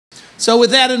So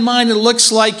with that in mind, it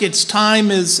looks like its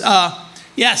time is,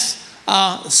 yes.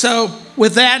 So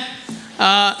with that,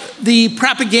 the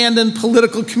propaganda and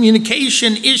political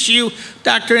communication issue,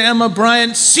 Dr. L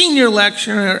Briant, senior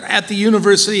lecturer at the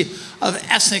University of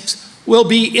Essex, will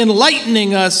be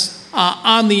enlightening us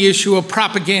on the issue of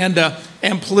propaganda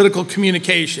and political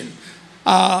communication.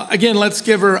 Again, let's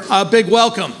give her a big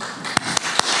welcome.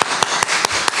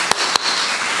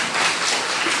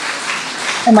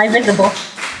 Am I visible?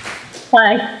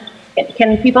 Hi.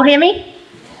 Can people hear me?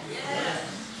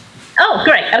 Oh,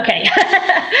 great. Okay.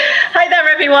 Hi there,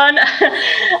 everyone.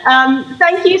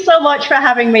 Thank you so much for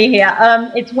having me here.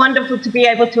 It's wonderful to be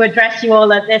able to address you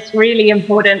all at this really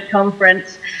important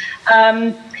conference.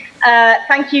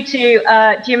 Thank you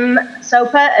to Jim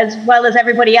Soper, as well as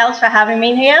everybody else, for having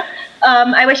me here.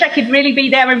 I wish I could really be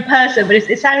there in person, but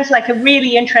it sounds like a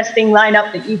really interesting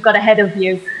lineup that you've got ahead of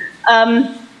you.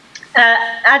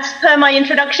 As per my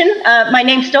introduction, my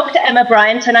name's Dr. L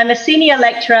Briant, and I'm a senior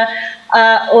lecturer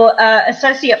or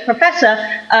associate professor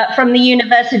from the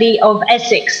University of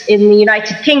Essex in the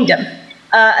United Kingdom.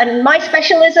 And my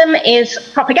specialism is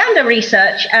propaganda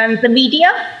research and the media.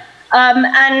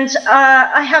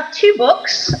 I have two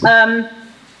books.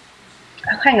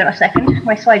 Oh, hang on a second,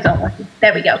 my slides aren't working.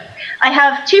 There we go. I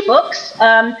have two books,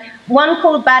 one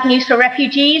called Bad News for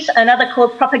Refugees, another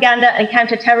called Propaganda and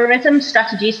Counter-Terrorism,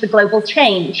 Strategies for Global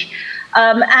Change.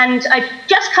 And I've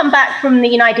just come back from the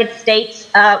United States,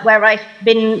 where I've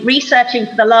been researching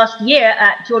for the last year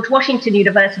at George Washington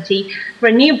University for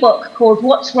a new book called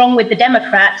What's Wrong with the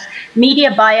Democrats? Media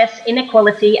Bias,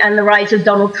 Inequality, and the Rise of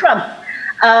Donald Trump.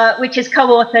 Which is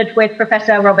co-authored with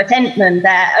Professor Robert Entman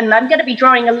there. And I'm going to be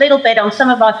drawing a little bit on some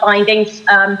of our findings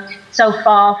so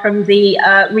far from the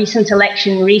recent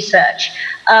election research.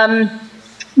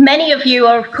 Many of you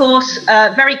are, of course,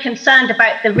 very concerned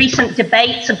about the recent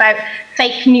debates about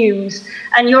fake news,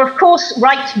 and you're, of course,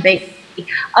 right to be.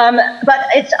 But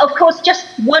it's, of course, just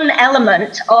one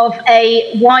element of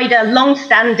a wider,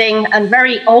 long-standing and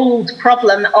very old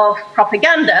problem of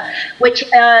propaganda, which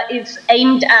is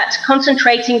aimed at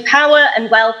concentrating power and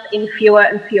wealth in fewer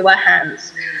and fewer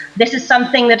hands. This is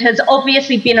something that has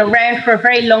obviously been around for a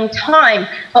very long time,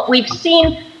 but we've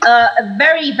seen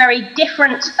very, very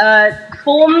different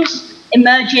forms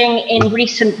emerging in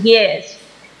recent years.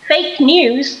 Fake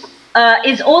news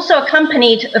is also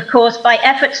accompanied, of course, by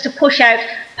efforts to push out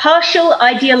partial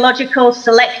ideological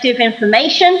selective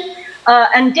information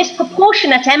and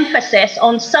disproportionate emphasis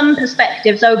on some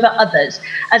perspectives over others,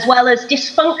 as well as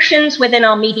dysfunctions within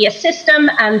our media system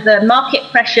and the market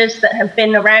pressures that have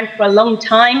been around for a long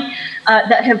time,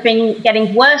 that have been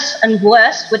getting worse and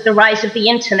worse with the rise of the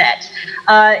internet,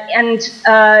 and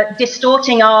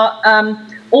distorting our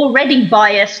already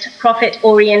biased,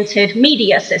 profit-oriented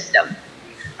media system.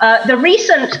 The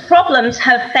recent problems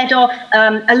have fed off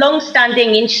a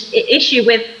long-standing issue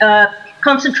with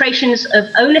concentrations of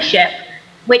ownership,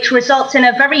 which results in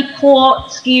a very poor,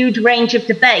 skewed range of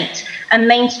debate and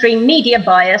mainstream media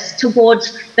bias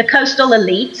towards the coastal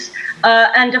elites,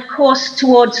 and of course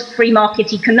towards free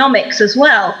market economics as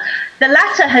well. The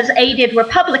latter has aided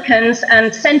Republicans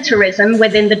and centrism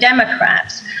within the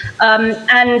Democrats.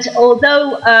 And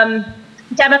although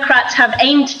Democrats have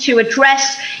aimed to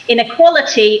address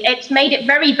inequality, it's made it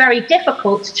very, very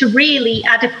difficult to really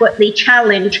adequately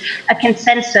challenge a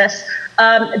consensus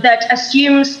that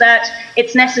assumes that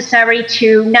it's necessary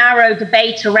to narrow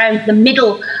debate around the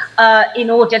middle in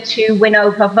order to win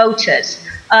over voters.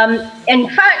 In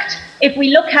fact, if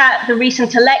we look at the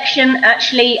recent election,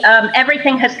 actually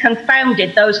everything has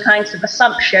confounded those kinds of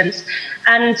assumptions.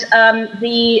 And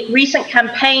the recent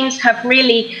campaigns have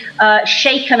really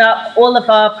shaken up all of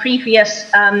our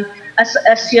previous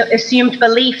assumed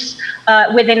beliefs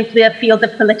within the field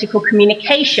of political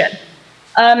communication.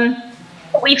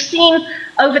 We've seen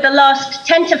over the last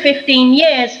 10 to 15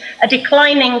 years a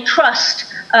declining trust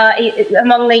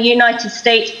among the United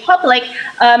States public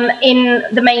in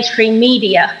the mainstream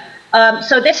media.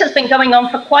 So this has been going on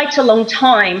for quite a long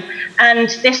time, and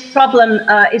this problem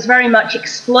is very much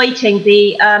exploiting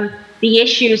the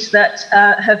issues that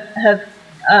have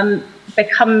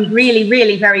become really,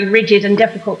 really very rigid and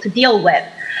difficult to deal with.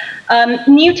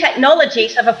 New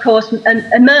technologies have, of course,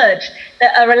 emerged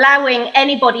that are allowing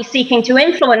anybody seeking to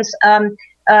influence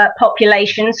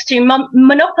populations to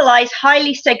monopolize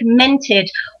highly segmented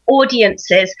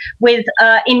audiences with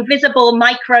invisible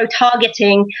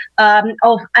micro-targeting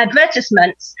of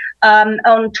advertisements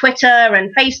on Twitter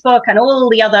and Facebook and all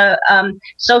the other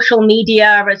social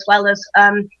media, as well as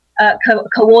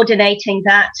coordinating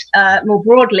that more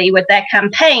broadly with their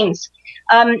campaigns.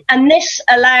 And this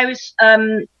allows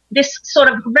this sort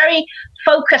of very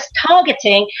focused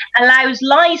targeting allows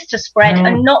lies to spread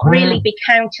and not really be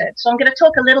countered. So I'm going to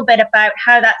talk a little bit about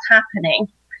how that's happening.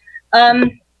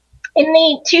 In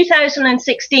the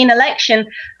 2016 election,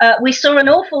 we saw an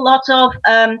awful lot of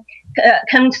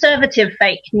conservative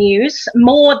fake news,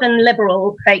 more than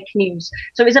liberal fake news.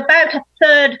 So it was about a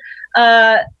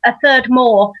third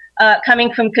more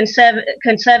coming from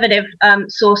conservative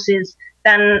sources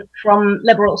than from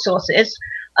liberal sources.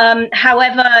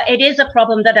 However, it is a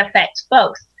problem that affects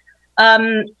both.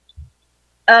 Our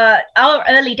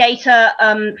early data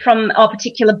from our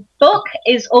particular book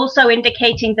is also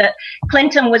indicating that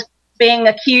Clinton was being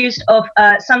accused of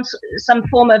some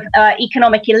form of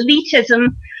economic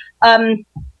elitism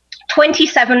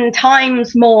 27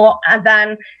 times more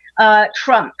than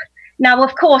Trump. Now,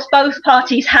 of course, both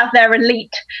parties have their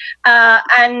elite,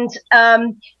 and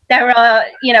there are,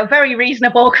 very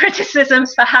reasonable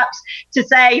criticisms, perhaps, to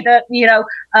say that,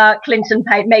 Clinton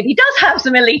maybe does have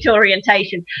some elite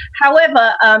orientation.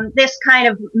 However, this kind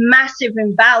of massive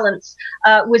imbalance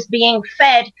was being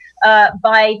fed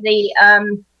by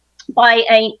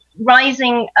a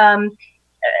rising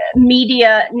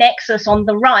media nexus on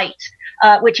the right,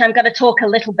 which I'm going to talk a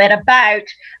little bit about,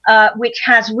 which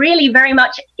has really very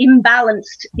much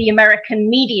imbalanced the American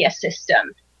media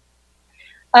system.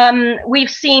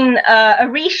 We've seen a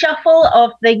reshuffle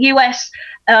of the US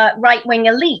right-wing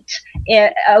elite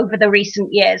over the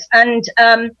recent years, and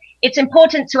it's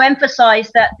important to emphasize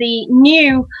that the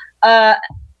new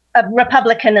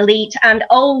Republican elite and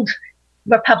old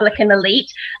Republican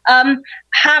elite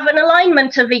have an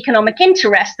alignment of economic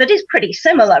interest that is pretty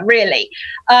similar, really.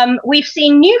 We've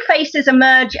seen new faces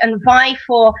emerge and vie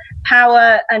for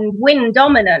power and win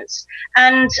dominance,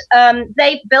 and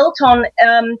they've built on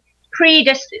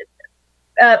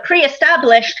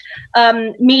pre-established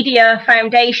media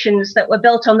foundations that were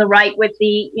built on the right with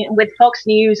Fox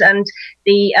News and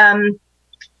the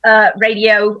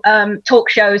radio talk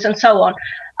shows and so on.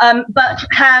 But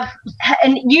have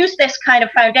used this kind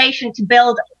of foundation to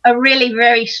build a really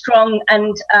very strong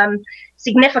and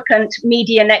significant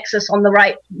media nexus on the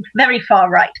right, very far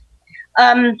right.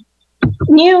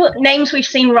 New names we've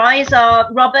seen rise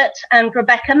are Robert and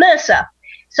Rebecca Mercer.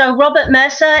 So Robert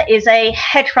Mercer is a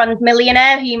hedge fund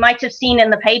millionaire who you might have seen in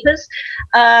the papers,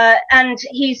 and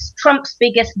he's Trump's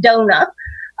biggest donor.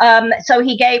 So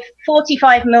he gave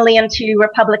 $45 million to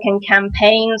Republican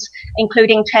campaigns,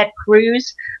 including Ted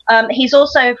Cruz. He's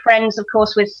also friends, of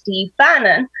course, with Steve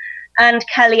Bannon and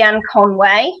Kellyanne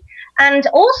Conway, and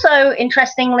also,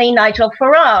 interestingly, Nigel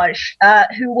Farage,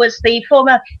 who was the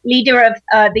former leader of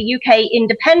the UK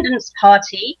Independence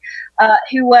Party,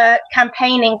 who were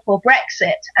campaigning for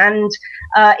Brexit and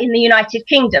in the United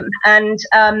Kingdom. And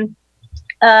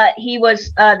he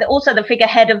was also the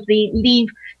figurehead of the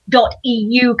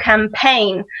Leave.eu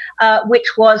campaign,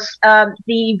 which was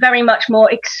the very much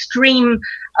more extreme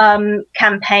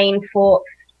campaign for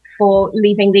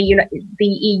leaving the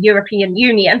European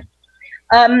Union,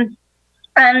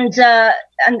 and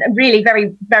really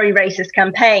very, very racist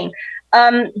campaign.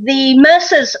 The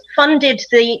Mercers funded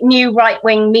the new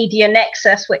right-wing media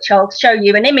nexus, which I'll show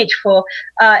you an image for,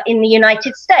 in the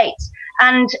United States.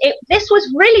 And this was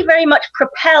really very much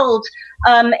propelled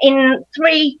in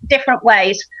three different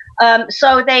ways.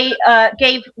 So they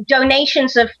gave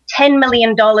donations of $10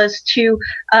 million to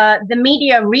the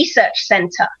Media Research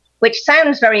Center, which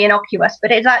sounds very innocuous,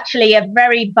 but it's actually a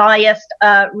very biased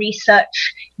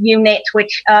research unit,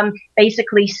 which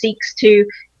basically seeks to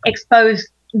expose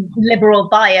liberal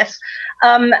bias,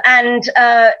 and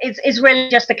is really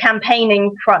just a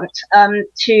campaigning front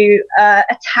to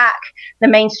attack the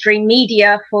mainstream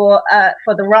media for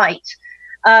the right.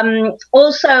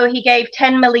 Also, he gave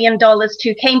 $10 million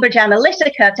to Cambridge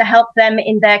Analytica to help them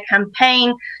in their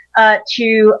campaign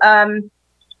to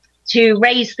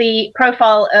raise the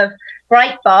profile of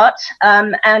Breitbart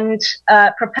and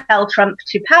propel Trump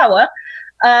to power.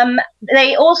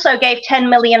 They also gave $10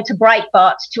 million to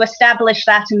Breitbart to establish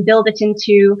that and build it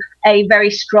into a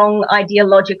very strong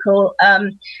ideological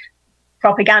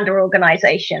propaganda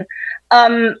organization.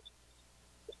 And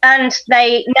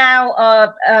they now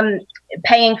are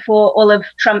paying for all of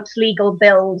Trump's legal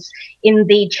bills in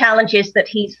the challenges that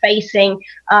he's facing,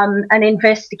 and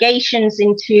investigations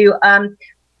into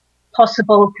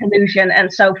possible collusion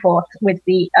and so forth with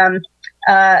the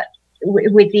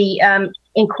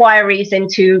inquiries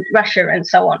into Russia and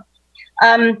so on.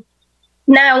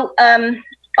 Now,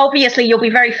 obviously, you'll be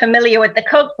very familiar with the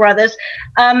Koch brothers.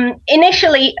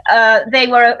 Initially, they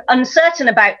were uncertain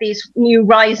about these new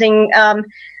rising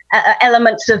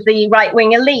elements of the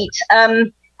right-wing elite,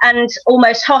 and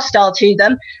almost hostile to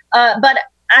them. But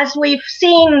as we've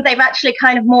seen, they've actually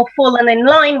kind of more fallen in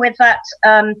line with that,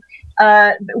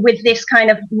 with this kind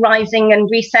of rising and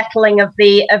resettling of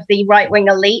the right-wing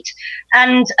elite.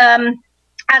 And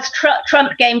as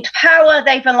Trump gained power,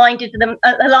 they've aligned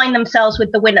themselves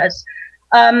with the winners.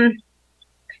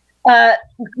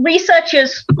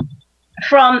 Researchers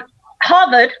from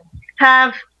Harvard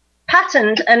have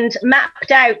patterned and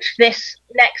mapped out this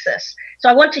nexus. So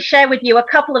I want to share with you a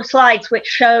couple of slides which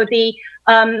show the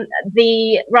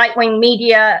right-wing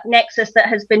media nexus that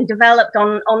has been developed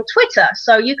on Twitter.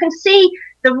 So you can see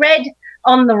the red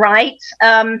on the right,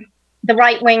 the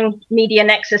right-wing media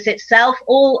nexus itself,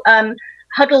 all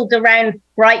huddled around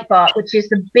Breitbart, which is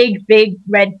the big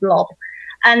red blob.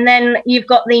 And then you've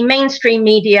got the mainstream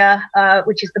media,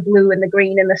 which is the blue and the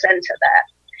green in the center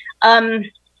there.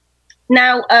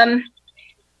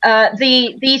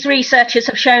 These researchers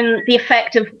have shown the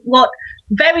effect of what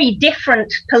very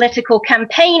different political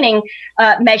campaigning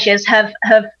measures have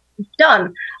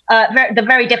done, the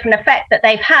very different effect that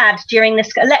they've had during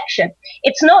this election.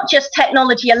 It's not just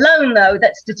technology alone, though,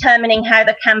 that's determining how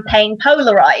the campaign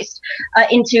polarized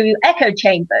into echo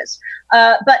chambers,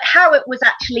 but how it was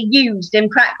actually used in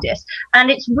practice. And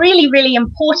it's really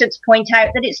important to point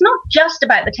out that it's not just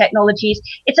about the technologies,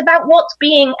 it's about what's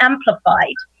being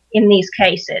amplified in these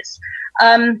cases.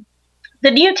 The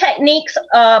new techniques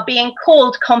are being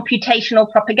called computational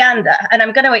propaganda, and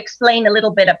I'm going to explain a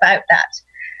little bit about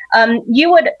that.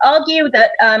 You would argue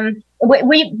that,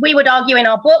 we would argue in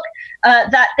our book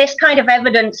that this kind of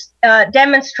evidence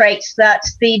demonstrates that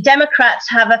the Democrats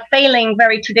have a failing,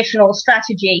 very traditional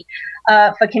strategy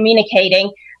for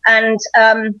communicating, and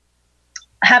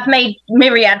have made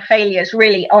myriad failures,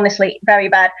 really, honestly, very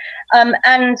bad.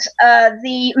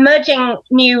 The emerging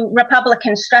new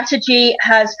Republican strategy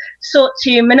has sought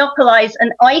to monopolize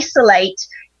and isolate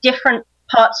different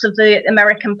parts of the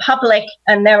American public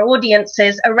and their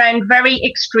audiences around very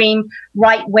extreme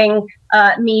right-wing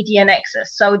media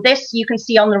nexus. So this you can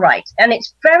see on the right, and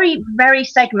it's very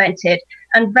segmented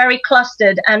and very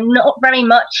clustered and not very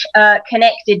much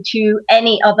connected to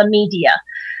any other media.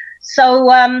 So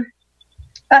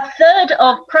a third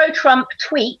of pro-Trump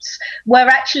tweets were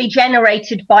actually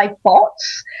generated by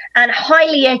bots and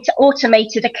highly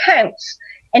automated accounts,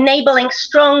 enabling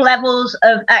strong levels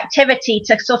of activity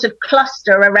to sort of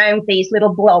cluster around these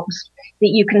little blobs that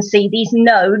you can see, these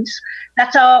nodes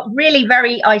that are really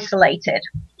very isolated.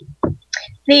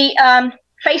 The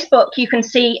Facebook, you can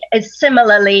see, is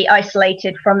similarly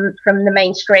isolated from the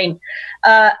mainstream.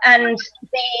 And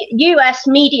the US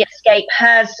mediascape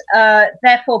has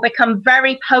therefore become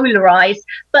very polarized,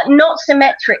 but not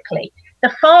symmetrically. The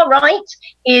far right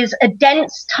is a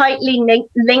dense, tightly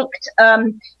linked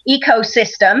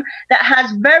ecosystem that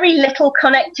has very little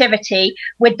connectivity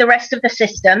with the rest of the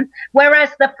system, whereas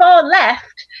the far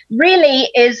left really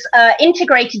is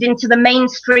integrated into the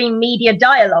mainstream media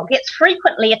dialogue. It's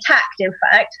frequently attacked, in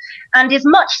fact, and is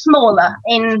much smaller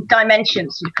in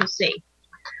dimensions, you can see.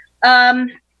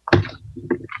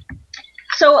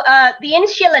 So the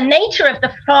insular nature of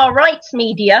the far right's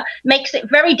media makes it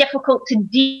very difficult to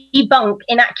debunk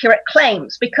inaccurate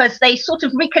claims, because they sort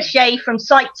of ricochet from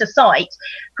site to site,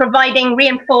 providing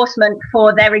reinforcement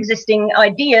for their existing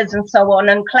ideas and so on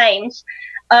and claims,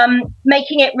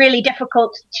 making it really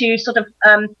difficult to sort of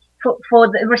for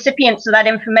the recipients of that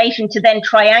information to then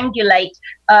triangulate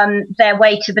their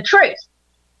way to the truth.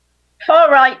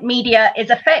 Far-right media is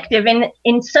effective in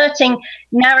inserting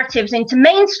narratives into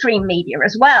mainstream media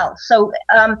as well. So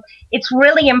it's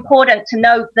really important to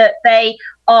note that they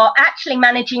are actually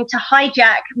managing to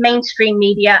hijack mainstream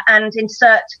media and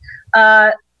insert,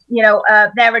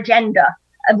 their agenda,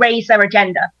 raise their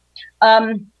agenda.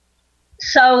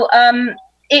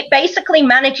 It basically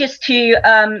manages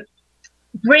to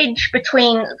bridge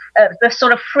between the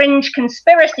sort of fringe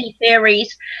conspiracy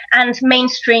theories and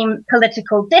mainstream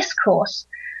political discourse.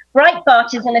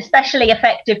 Breitbart is an especially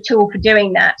effective tool for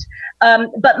doing that,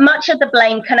 but much of the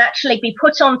blame can actually be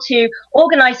put onto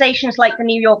organizations like the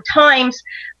New York Times,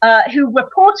 who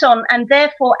report on and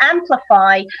therefore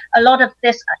amplify a lot of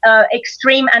this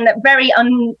extreme and very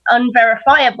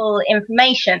unverifiable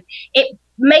information. It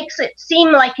makes it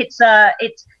seem like it's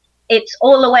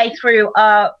all the way through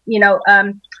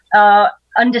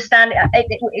understand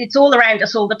it's all around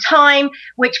us all the time,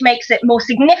 which makes it more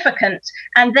significant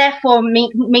and therefore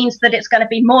means that it's going to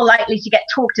be more likely to get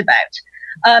talked about.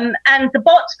 And the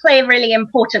bots play a really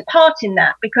important part in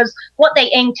that, because what they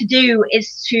aim to do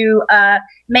is to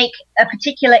make a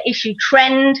particular issue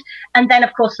trend, and then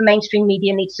of course the mainstream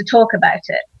media needs to talk about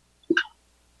it,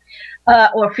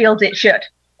 or feels it should.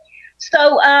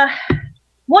 So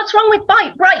what's wrong with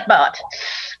Breitbart?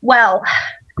 Well,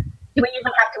 Do we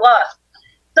even have to ask?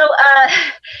 So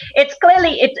it's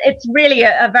clearly, it's really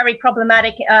a very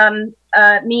problematic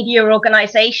media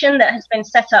organization that has been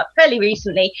set up fairly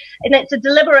recently, and it's a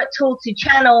deliberate tool to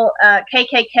channel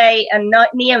KKK and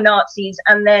neo-Nazis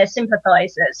and their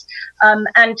sympathizers,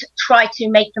 and try to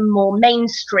make them more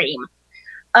mainstream.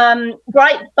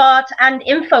 Breitbart and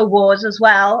InfoWars as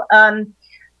well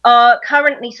are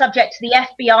currently subject to the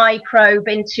FBI probe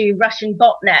into Russian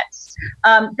botnets.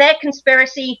 Their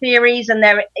conspiracy theories and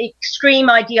their extreme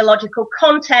ideological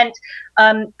content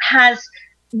has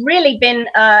really been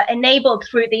enabled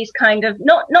through these kind of,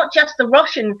 not just the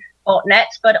Russian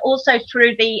botnets, but also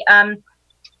through the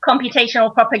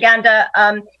computational propaganda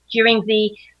during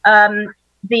the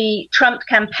Trump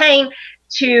campaign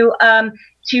to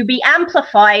be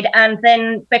amplified and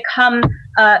then become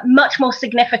much more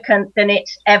significant than it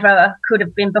ever could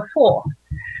have been before.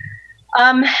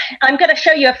 I'm going to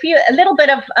show you a little bit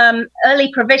of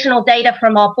early provisional data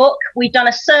from our book. We've done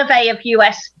a survey of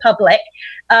US public,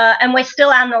 and we're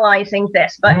still analyzing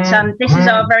this, but this is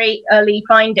our very early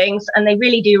findings, and they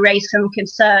really do raise some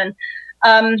concern.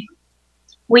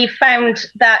 We found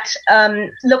that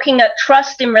looking at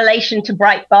trust in relation to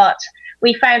Breitbart,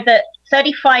 we found that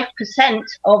 35%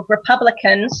 of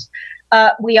Republicans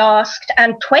we asked,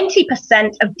 and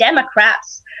 20% of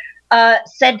Democrats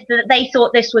said that they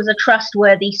thought this was a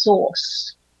trustworthy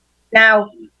source. Now,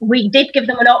 we did give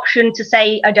them an option to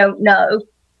say, I don't know.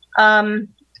 And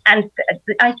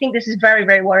I think this is very,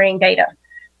 very worrying data.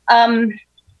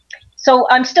 So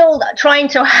I'm still trying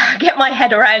to get my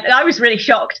head around it. I was really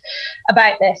shocked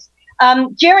about this.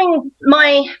 During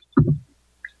my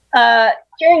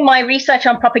research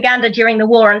on propaganda during the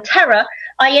War on Terror,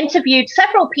 I interviewed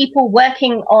several people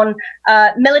working on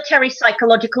military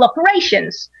psychological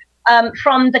operations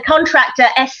from the contractor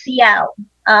SCL.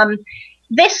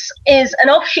 This is an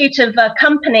offshoot of a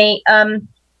company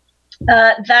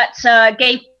that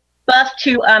gave birth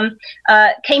to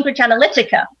Cambridge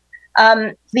Analytica,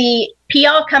 the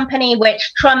PR company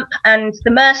which Trump and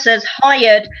the Mercers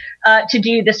hired to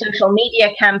do the social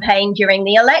media campaign during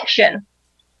the election.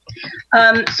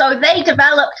 So they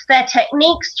developed their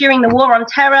techniques during the War on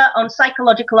Terror on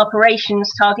psychological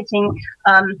operations targeting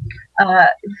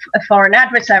foreign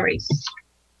adversaries.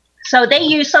 So they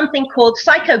use something called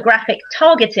psychographic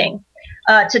targeting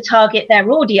to target their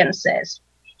audiences.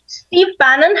 Steve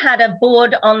Bannon had a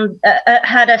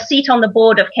seat on the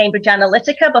board of Cambridge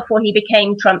Analytica before he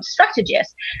became Trump's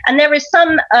strategist, and there is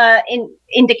some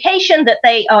indication that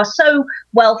they are so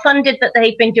well funded that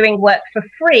they've been doing work for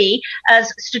free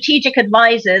as strategic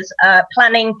advisors,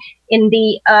 planning in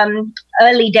the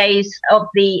early days of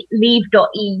the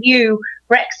Leave.eu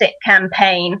Brexit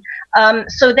campaign.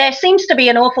 So there seems to be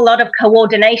an awful lot of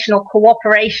coordination or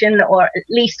cooperation, or at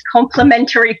least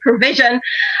complementary provision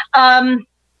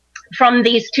from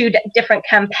these two different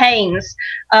campaigns.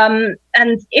 And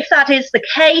if that is the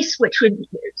case, which we're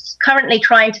currently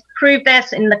trying to prove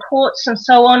this in the courts and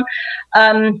so on,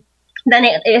 then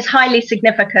it is highly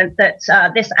significant that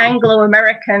this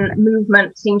Anglo-American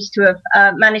movement seems to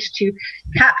have managed to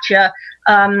capture,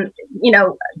 you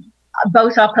know,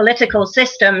 both our political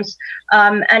systems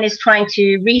and is trying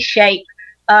to reshape,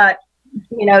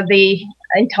 you know, the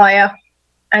entire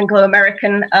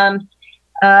Anglo-American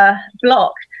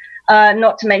bloc.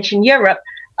 Not to mention Europe.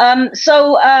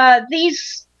 So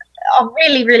these are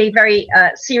really, really very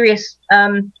serious,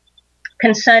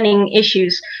 concerning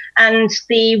issues. And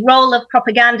the role of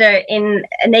propaganda in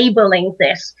enabling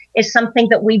this is something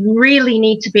that we really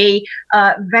need to be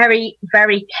very,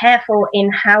 very careful in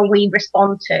how we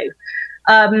respond to.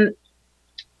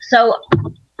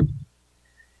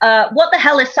 What the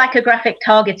hell is psychographic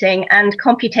targeting and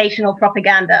computational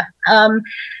propaganda?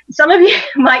 Some of you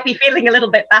might be feeling a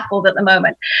little bit baffled at the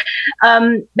moment.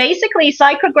 Basically,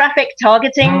 psychographic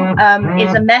targeting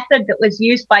is a method that was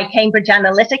used by Cambridge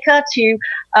Analytica to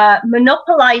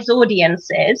monopolize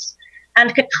audiences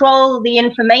and control the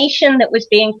information that was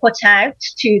being put out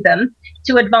to them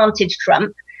to advantage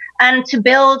Trump, and to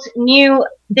build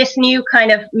this new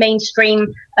kind of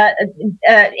mainstream,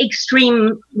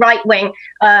 extreme right-wing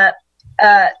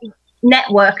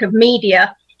network of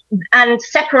media, and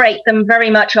separate them very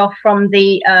much off from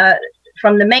the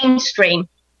mainstream.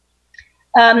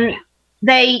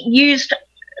 They used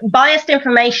biased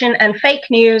information and fake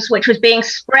news, which was being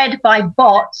spread by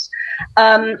bots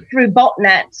through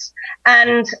botnets,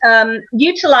 and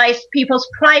utilized people's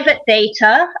private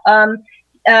data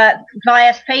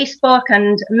via Facebook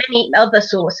and many other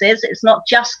sources. It's not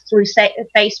just through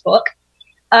Facebook.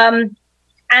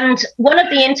 And one of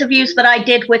the interviews that I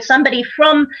did with somebody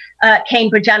from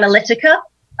Cambridge Analytica,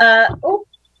 oh,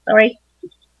 sorry.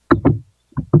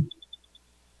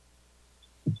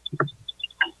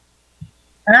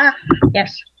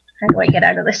 Yes. How do I get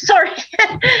out of this? Sorry.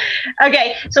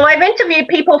 Okay, so I've interviewed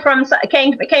people from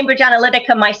Cambridge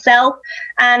Analytica myself,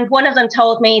 and one of them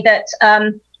told me that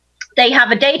they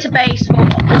have a database for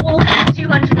all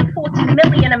 240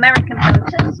 million American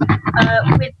voters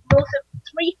with north of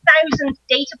 3,000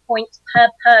 data points per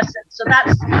person. So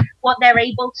that's what they're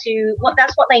able to,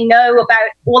 that's what they know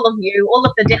about all of you, all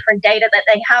of the different data that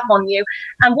they have on you.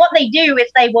 And what they do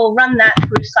is they will run that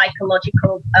through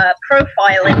psychological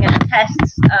profiling and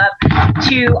tests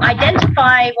to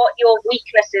identify what your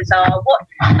weaknesses are,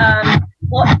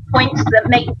 what points that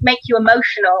make you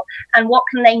emotional, and what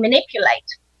can they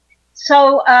manipulate.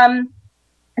 So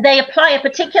they apply a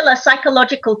particular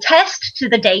psychological test to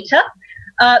the data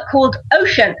called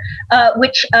OCEAN,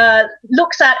 which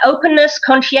looks at openness,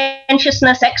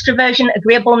 conscientiousness, extroversion,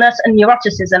 agreeableness, and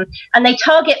neuroticism. And they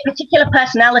target particular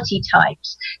personality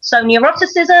types. So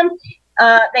neuroticism,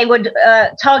 they would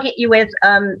target you with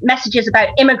messages about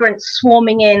immigrants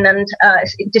swarming in and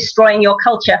destroying your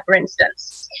culture, for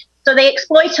instance. So they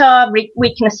exploit our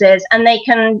weaknesses, and they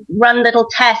can run little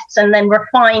tests and then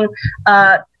refine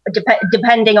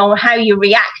depending on how you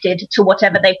reacted to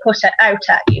whatever they put out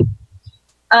at you.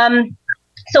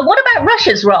 So what about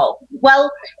Russia's role?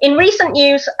 Well, in recent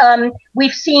news,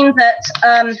 we've seen that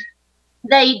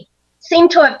they seem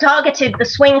to have targeted the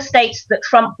swing states that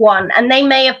Trump won, and they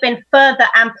may have been further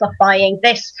amplifying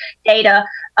this data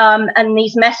and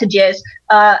these messages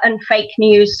and fake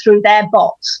news through their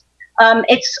bots.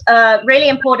 It's really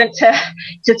important to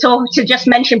just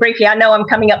mention briefly, I know I'm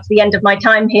coming up to the end of my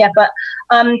time here, but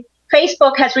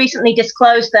Facebook has recently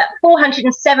disclosed that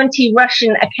 470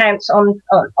 Russian accounts on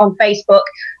Facebook,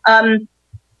 and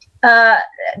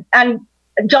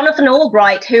Jonathan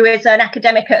Albright, who is an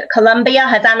academic at Columbia,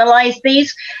 has analyzed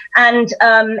these, and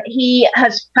he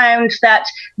has found that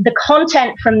the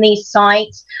content from these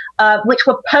sites, which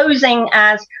were posing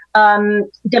as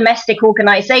domestic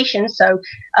organizations, so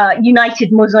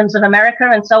United Muslims of America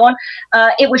and so on,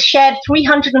 it was shared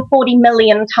 340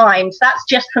 million times. That's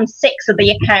just from 6 of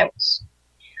the accounts.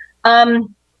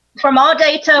 From our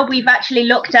data, we've actually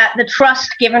looked at the trust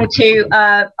given to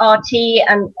RT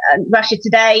and Russia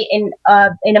Today in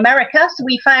America. So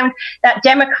we found that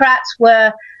Democrats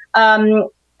were, in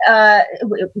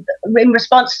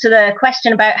response to the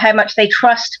question about how much they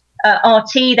trust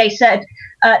RT, they said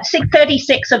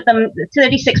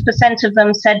 36% of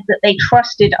them said that they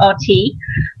trusted RT.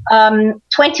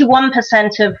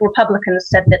 21% of Republicans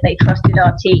said that they trusted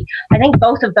RT. I think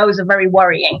both of those are very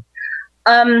worrying.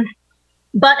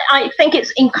 But I think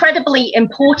it's incredibly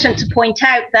important to point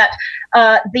out that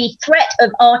the threat of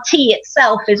RT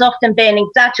itself is often being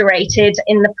exaggerated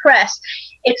in the press.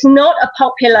 It's not a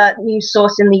popular news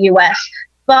source in the US,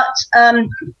 but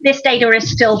this data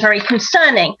is still very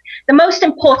concerning. The most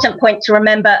important point to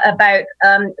remember about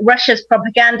Russia's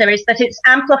propaganda is that it's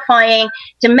amplifying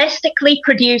domestically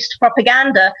produced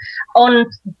propaganda on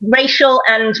racial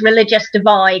and religious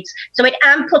divides. So it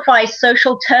amplifies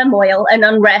social turmoil and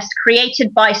unrest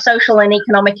created by social and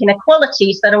economic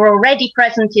inequalities that are already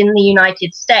present in the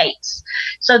United States.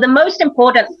 So the most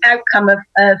important outcome of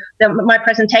my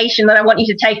presentation that I want you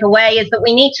to take away is that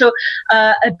we need to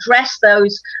address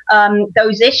those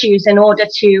issues in order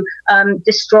to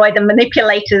destroy the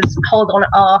manipulators' hold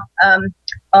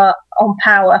on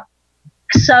power.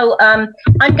 So I'm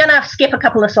going to skip a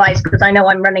couple of slides because I know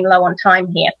I'm running low on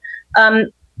time here.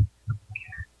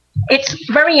 It's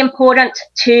very important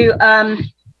to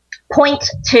point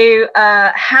to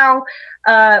how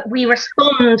we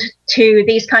respond to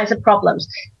these kinds of problems.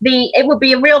 It would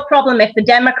be a real problem if the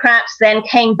Democrats then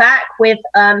came back with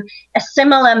a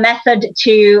similar method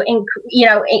to,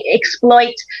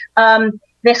 exploit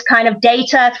this kind of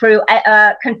data through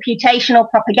computational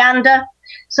propaganda.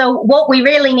 So what we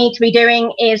really need to be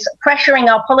doing is pressuring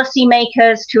our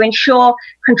policymakers to ensure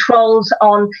controls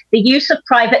on the use of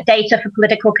private data for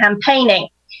political campaigning.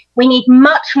 We need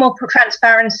much more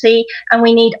transparency, and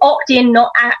we need opt-in,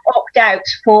 not opt-out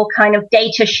for kind of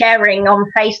data sharing on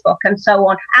Facebook and so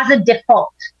on as a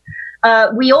default.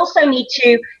 We also need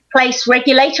to place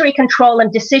regulatory control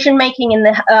and decision-making in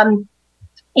the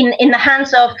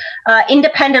hands of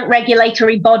independent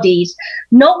regulatory bodies,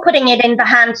 not putting it in the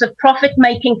hands of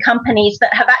profit-making companies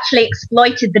that have actually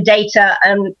exploited the data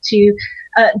to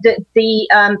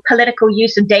the political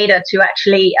use of data to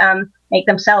actually make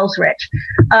themselves rich.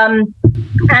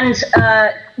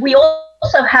 We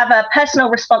also have a personal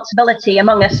responsibility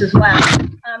among us as well.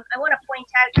 I want to point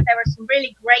out that there are some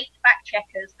really great fact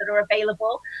checkers that are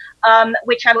available,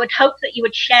 which I would hope that you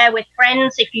would share with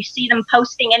friends if you see them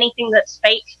posting anything that's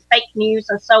fake news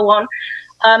and so on.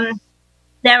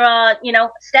 there are,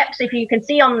 steps, if you can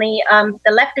see on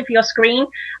the left of your screen,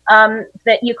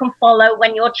 that you can follow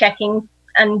when you're checking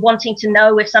and wanting to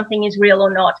know if something is real or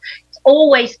not.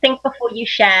 Always think before you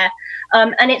share.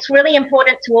 And it's really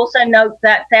important to also note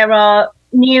that there are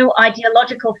new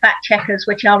ideological fact checkers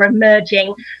which are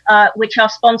emerging, which are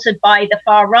sponsored by the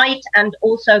far right and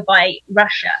also by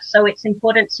Russia. So it's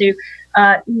important to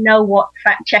know what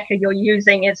fact checker you're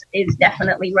using is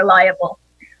definitely reliable.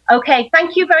 Okay,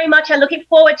 thank you very much. I'm looking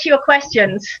forward to your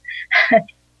questions.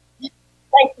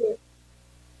 Thank you.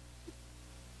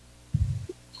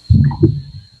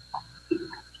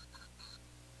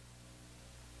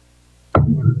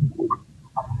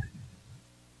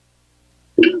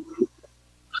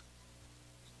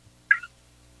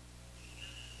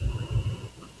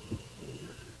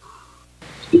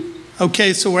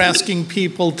 Okay, so we're asking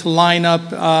people to line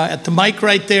up at the mic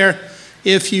right there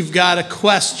if you've got a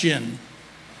question.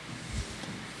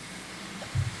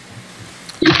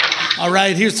 All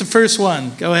right, here's the first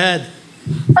one. Go ahead.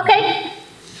 Okay.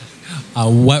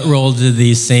 What role did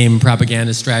these same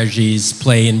propaganda strategies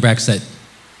play in Brexit?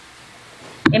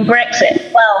 In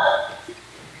Brexit? Well,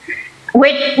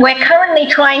 we're currently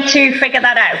trying to figure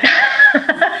that out.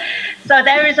 So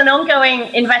there is an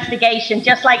ongoing investigation,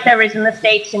 just like there is in the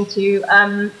States, into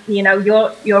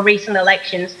your recent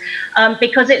elections,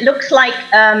 because it looks like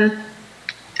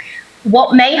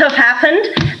what may have happened.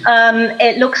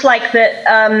 It looks like that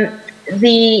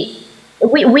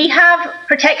we have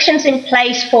protections in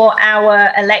place for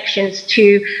our elections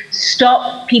to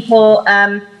stop people.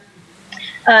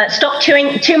 Stop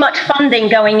too much funding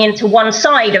going into one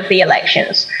side of the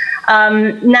elections.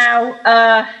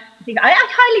 I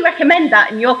highly recommend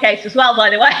that in your case as well, by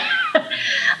the way.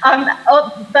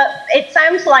 But it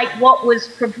sounds like what was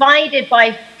provided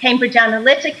by Cambridge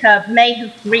Analytica may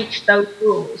have breached those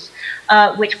rules,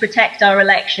 which protect our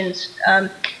elections.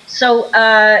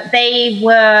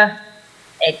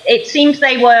 It seems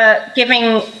they were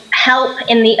giving help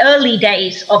in the early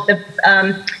days of the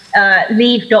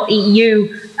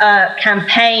Leave.eu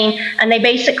campaign, and they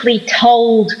basically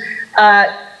told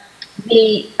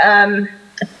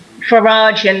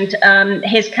Farage and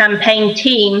his campaign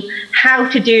team how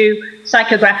to do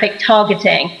psychographic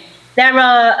targeting. There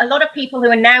are a lot of people who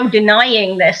are now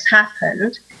denying this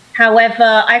happened.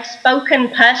 However, I've spoken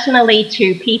personally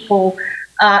to people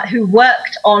who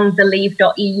worked on the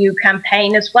Leave.eu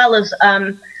campaign as well as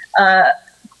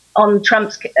on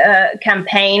Trump's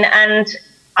campaign, and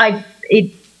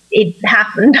it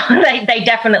happened. They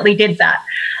definitely did that.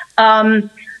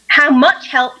 How much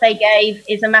help they gave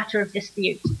is a matter of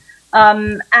dispute.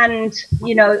 I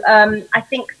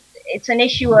think it's an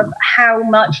issue of how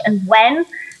much and when,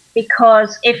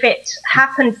 because if it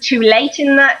happened too late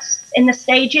in the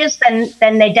stages,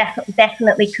 then they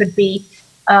definitely could be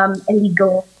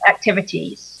illegal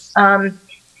activities.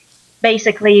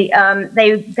 Basically,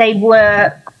 they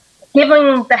were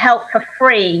giving the help for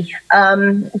free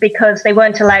because they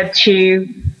weren't allowed to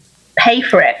pay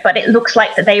for it, but it looks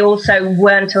like that they also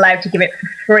weren't allowed to give it for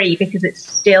free because it's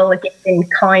still a gift in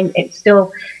kind. It's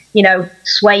still,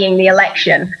 swaying the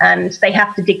election, and they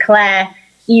have to declare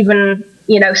even,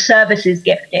 services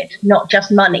gifted, not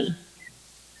just money.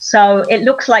 So it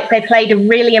looks like they played a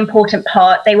really important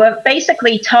part. They were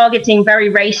basically targeting very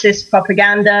racist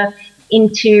propaganda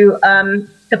into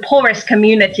the poorest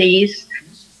communities,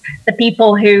 the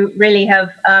people who really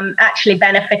have actually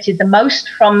benefited the most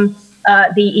from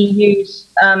the EU's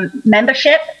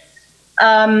membership,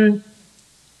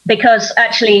 because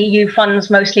actually EU funds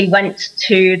mostly went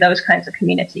to those kinds of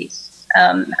communities,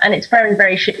 and it's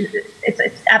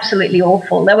it's absolutely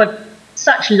awful. There were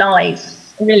such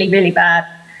lies, really, really bad.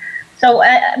 So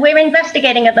we're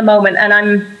investigating at the moment, and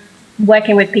I'm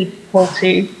working with people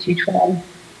to try and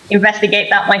investigate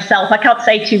that myself. I can't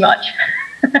say too much.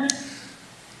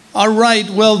 All right,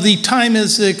 well, the time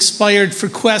has expired for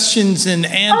questions and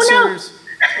answers.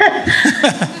 Oh,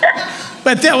 no.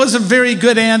 But that was a very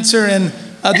good answer. And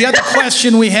the other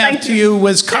question we have to you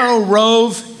was Karl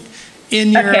Rove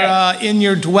in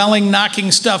your dwelling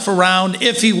knocking stuff around.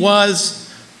 If he was,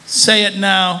 say it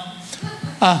now.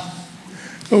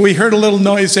 Well, we heard a little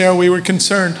noise there. We were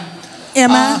concerned.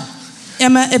 Emma,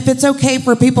 if it's okay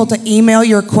for people to email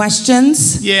your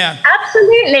questions. Yeah.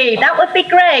 Absolutely. That would be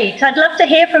great. I'd love to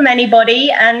hear from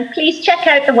anybody. And please check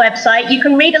out the website. You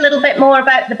can read a little bit more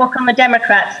about the book on the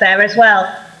Democrats there as well.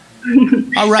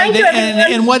 All right. Thank you,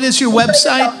 and what is your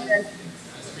website?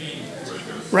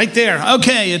 Right there.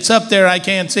 Okay, it's up there. I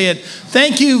can't see it.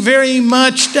 Thank you very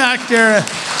much, Dr.